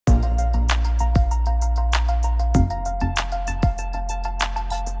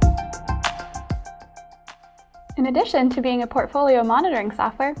addition to being a portfolio monitoring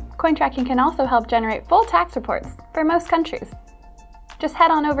software, CoinTracking can also help generate full tax reports for most countries. Just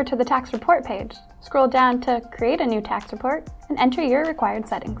head on over to the tax report page, scroll down to Create a new tax report, and enter your required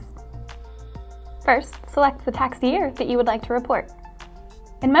settings. First, select the tax year that you would like to report.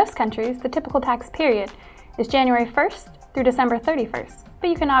 In most countries, the typical tax period is January 1st through December 31st, but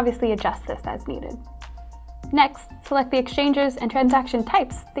you can obviously adjust this as needed. Next, select the exchanges and transaction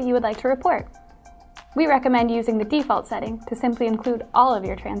types that you would like to report. We recommend using the default setting to simply include all of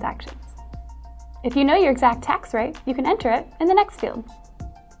your transactions. If you know your exact tax rate, you can enter it in the next field.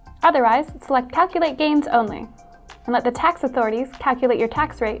 Otherwise, select Calculate Gains Only, and let the tax authorities calculate your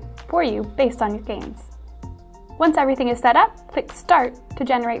tax rate for you based on your gains. Once everything is set up, click Start to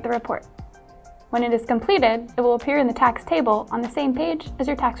generate the report. When it is completed, it will appear in the tax table on the same page as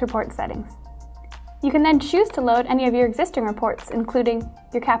your tax report settings. You can then choose to load any of your existing reports, including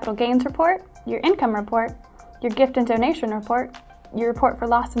your capital gains report, your income report, your gift and donation report, your report for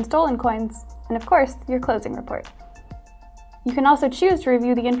lost and stolen coins, and of course, your closing report. You can also choose to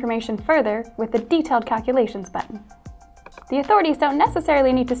review the information further with the Detailed Calculations button. The authorities don't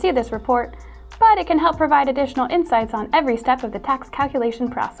necessarily need to see this report, but it can help provide additional insights on every step of the tax calculation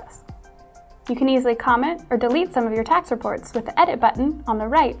process. You can easily comment or delete some of your tax reports with the Edit button on the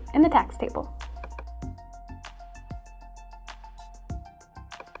right in the tax table.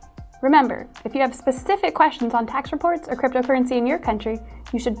 Remember, if you have specific questions on tax reports or cryptocurrency in your country,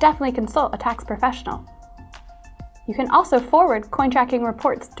 you should definitely consult a tax professional. You can also forward CoinTracking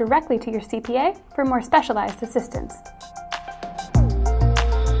reports directly to your CPA for more specialized assistance.